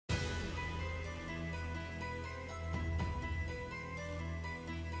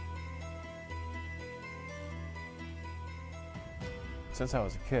Since I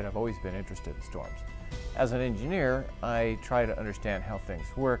was a kid, I've always been interested in storms. As an engineer, I try to understand how things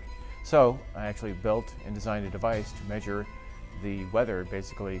work, so I actually built and designed a device to measure the weather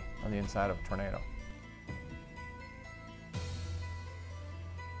basically on the inside of a tornado.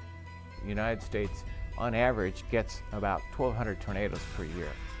 The United States, on average, gets about 1,200 tornadoes per year.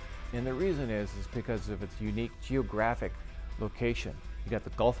 And the reason is because of its unique geographic location. You got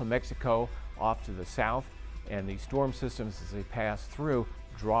the Gulf of Mexico off to the south, and the storm systems, as they pass through,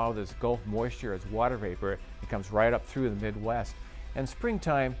 draw this Gulf moisture as water vapor. It comes right up through the Midwest. And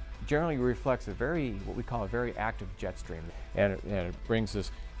springtime generally reflects what we call a very active jet stream. And it brings this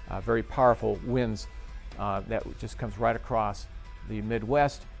very powerful winds that just comes right across the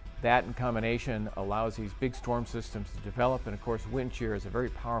Midwest. That in combination allows these big storm systems to develop, and of course wind shear is a very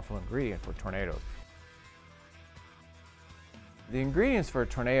powerful ingredient for tornadoes. The ingredients for a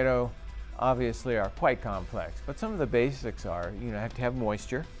tornado obviously are quite complex, but some of the basics are, you have to have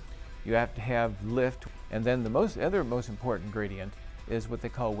moisture, you have to have lift, and then the other most important ingredient is what they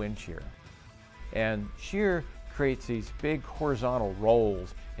call wind shear. And shear creates these big horizontal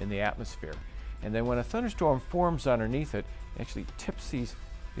rolls in the atmosphere. And then when a thunderstorm forms underneath it, it actually tips these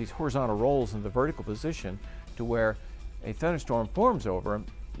horizontal rolls in the vertical position to where a thunderstorm forms over them,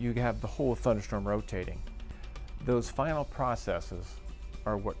 you have the whole thunderstorm rotating. Those final processes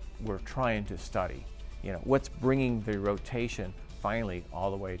are what we're trying to study. What's bringing the rotation finally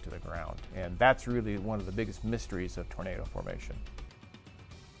all the way to the ground. And that's really one of the biggest mysteries of tornado formation.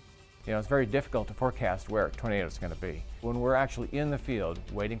 It's very difficult to forecast where a tornado is going to be. When we're actually in the field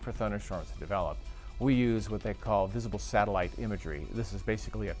waiting for thunderstorms to develop, we use what they call visible satellite imagery. This is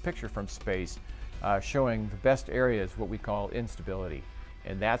basically a picture from space showing the best areas, what we call instability.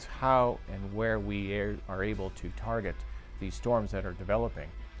 And that's how and where we are able to target these storms that are developing.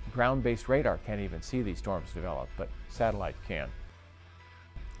 Ground-based radar can't even see these storms develop, but satellite can.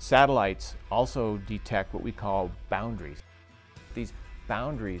 Satellites also detect what we call boundaries. These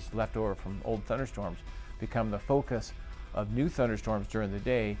boundaries left over from old thunderstorms become the focus of new thunderstorms during the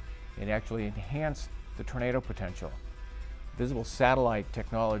day and actually enhance the tornado potential. Visible satellite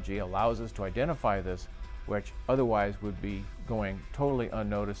technology allows us to identify this, which otherwise would be going totally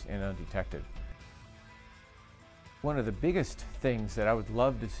unnoticed and undetected. One of the biggest things that I would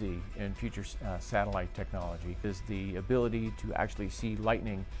love to see in future satellite technology is the ability to actually see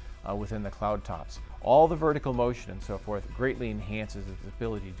lightning within the cloud tops. All the vertical motion and so forth greatly enhances its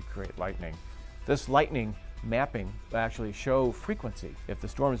ability to create lightning. This lightning mapping will actually show frequency. If the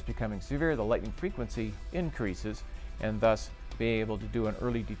storm is becoming severe, the lightning frequency increases, and thus be able to do an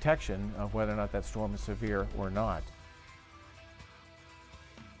early detection of whether or not that storm is severe or not.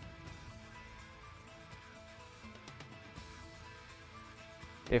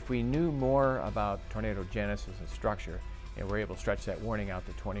 If we knew more about tornado genesis and structure, and we're able to stretch that warning out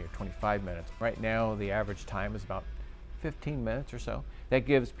to 20 or 25 minutes. Right now, the average time is about 15 minutes or so. That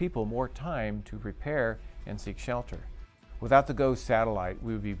gives people more time to prepare and seek shelter. Without the GOES satellite,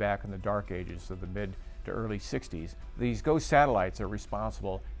 we would be back in the dark ages of the mid to early 60s. These GOES satellites are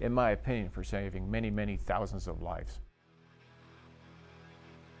responsible, in my opinion, for saving many, many thousands of lives.